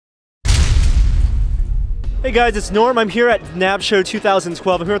Hey guys, it's Norm. I'm here at NAB Show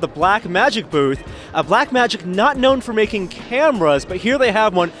 2012. I'm here at the Blackmagic booth. Blackmagic, not known for making cameras, but here they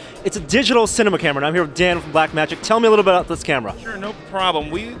have one. It's a digital cinema camera, and I'm here with Dan from Blackmagic. Tell me a little bit about this camera. Sure, no problem.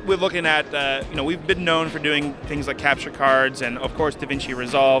 We're looking at, we've been known for doing things like capture cards and, of course, DaVinci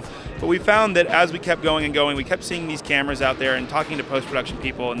Resolve. But we found that as we kept going and going, we kept seeing these cameras out there and talking to post-production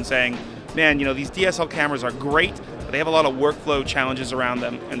people and saying, man, these DSL cameras are great, but they have a lot of workflow challenges around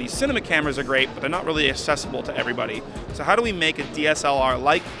them. And these cinema cameras are great, but they're not really accessible to everybody. So how do we make a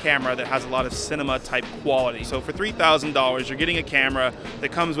DSLR-like camera that has a lot of cinema-type quality? So for $3,000, you're getting a camera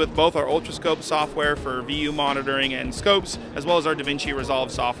that comes with both our Ultrascope software for VU monitoring and scopes, as well as our DaVinci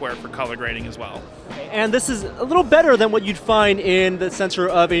Resolve software for color grading as well. And this is a little better than what you'd find in the sensor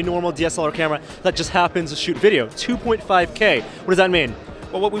of a normal DSLR camera that just happens to shoot video. 2.5K. What does that mean?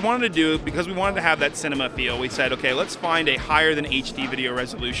 Well, what we wanted to do, because we wanted to have that cinema feel, we said, okay, let's find a higher than HD video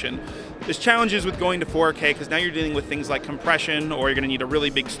resolution. There's challenges with going to 4K because now you're dealing with things like compression, or you're going to need a really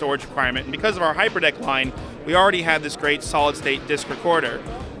big storage requirement. And because of our HyperDeck line, we already had this great solid-state disc recorder.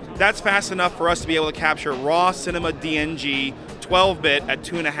 That's fast enough for us to be able to capture raw cinema DNG 12-bit at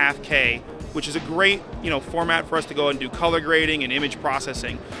 2.5K, which is a great format for us to go and do color grading and image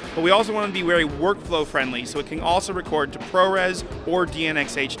processing. But we also want to be very workflow friendly, so it can also record to ProRes or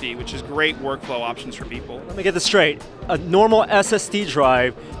DNx HD, which is great workflow options for people. Let me get this straight. A normal SSD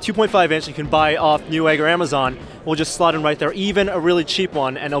drive, 2.5 inch, you can buy off Newegg or Amazon, will just slot in right there, even a really cheap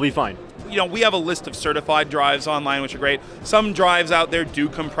one, and it'll be fine. We have a list of certified drives online, which are great. Some drives out there do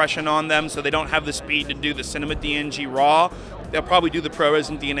compression on them, so they don't have the speed to do the cinema DNG raw. They'll probably do the ProRes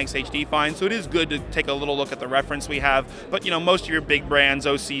and DNx HD fine, so it is good to take a little look at the reference we have. But most of your big brands,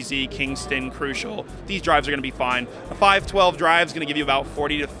 OCZ, Kingston, Crucial, these drives are going to be fine. A 512 drive is going to give you about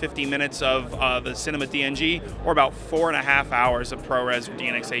 40 to 50 minutes of the cinema DNG, or about 4.5 hours of ProRes or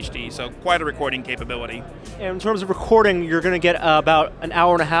DNx HD, so quite a recording capability. And in terms of recording, you're going to get about an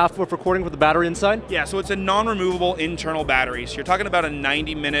hour and a half of recording with the battery inside? Yeah, so it's a non-removable internal battery. So you're talking about a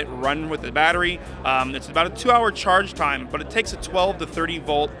 90-minute run with the battery. It's about a 2-hour charge time, but it takes a 12 to 30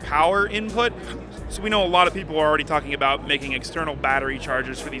 volt power input. So we know a lot of people are already talking about making external battery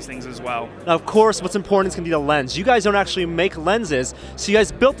chargers for these things as well. Now, of course, what's important is going to be the lens. You guys don't actually make lenses, so you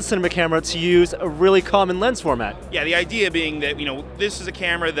guys built the cinema camera to use a really common lens format. Yeah, the idea being that this is a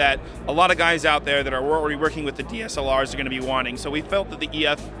camera that a lot of guys out there that are already working with the DSLRs are going to be wanting. So we felt that the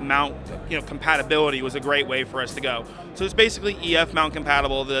EF mount compatibility was a great way for us to go. So it's basically EF mount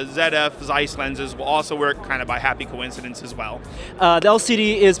compatible. The ZF Zeiss lenses will also work kind of by happy coincidence as well. The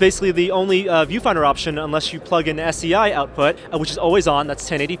LCD is basically the only viewfinder option unless you plug in SEI output, which is always on, that's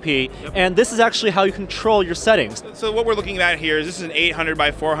 1080p. Yep. And this is actually how you control your settings. So what we're looking at here is this is an 800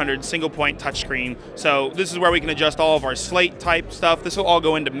 by 400 single point touchscreen. So this is where we can adjust all of our slate type stuff. This will all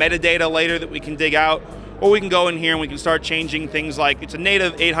go into metadata later that we can dig out. Or we can go in here and we can start changing things like, it's a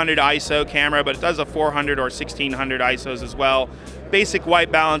native 800 ISO camera, but it does a 400 or 1600 ISOs as well. Basic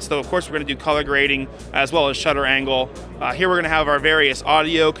white balance, though of course we're going to do color grading as well as shutter angle. Here we're going to have our various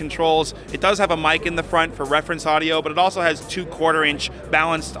audio controls. It does have a mic in the front for reference audio, but it also has 2 1/4-inch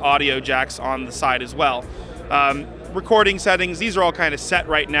balanced audio jacks on the side as well. Recording settings, these are all kind of set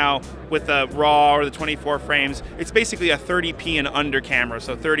right now with the RAW or the 24 frames. It's basically a 30p and under camera,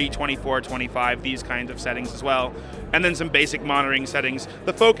 so 30, 24, 25, these kinds of settings as well. And then some basic monitoring settings.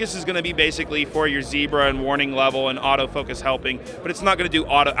 The focus is going to be basically for your zebra and warning level and autofocus helping, but it's not going to do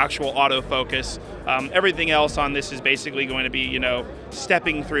actual autofocus. Everything else on this is basically going to be,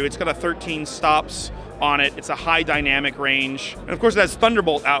 stepping through. It's got a 13 stops on it. It's a high dynamic range. And of course it has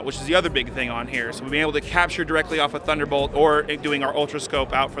Thunderbolt out, which is the other big thing on here. So we've been able to capture directly off of Thunderbolt, or doing our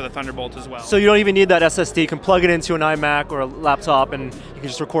Ultrascope out for the Thunderbolt as well. So you don't even need that SSD. You can plug it into an iMac or a laptop and you can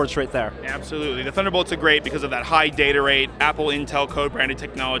just record straight there. Absolutely. The Thunderbolts are great because of that high data rate, Apple Intel code branded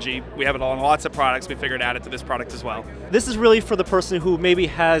technology. We have it on lots of products. We figured to add it to this product as well. This is really for the person who maybe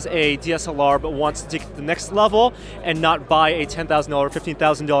has a DSLR but wants to take it to the next level and not buy a $10,000,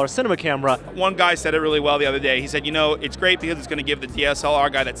 $15,000 cinema camera. One guy said it really well the other day. He said, it's great because it's going to give the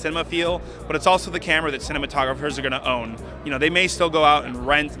DSLR guy that cinema feel, but it's also the camera that cinematographers are going to own. They may still go out and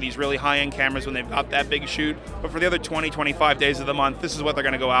rent these really high-end cameras when they've got that big shoot, but for the other 20, 25 days of the month, this is what they're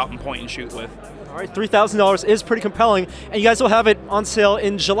going to go out and point and shoot with. All right, $3,000 is pretty compelling, and you guys will have it on sale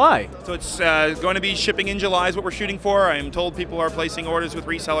in July. So it's going to be shipping in July is what we're shooting for. I'm told people are placing orders with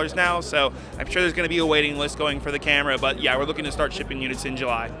resellers now, so I'm sure there's going to be a waiting list going for the camera, but yeah, we're looking to start shipping units in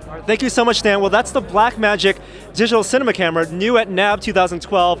July. All right, thank you so much, Dan. Well, that's the Blackmagic digital cinema camera, new at NAB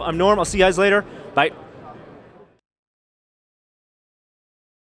 2012. I'm Norm. I'll see you guys later. Bye.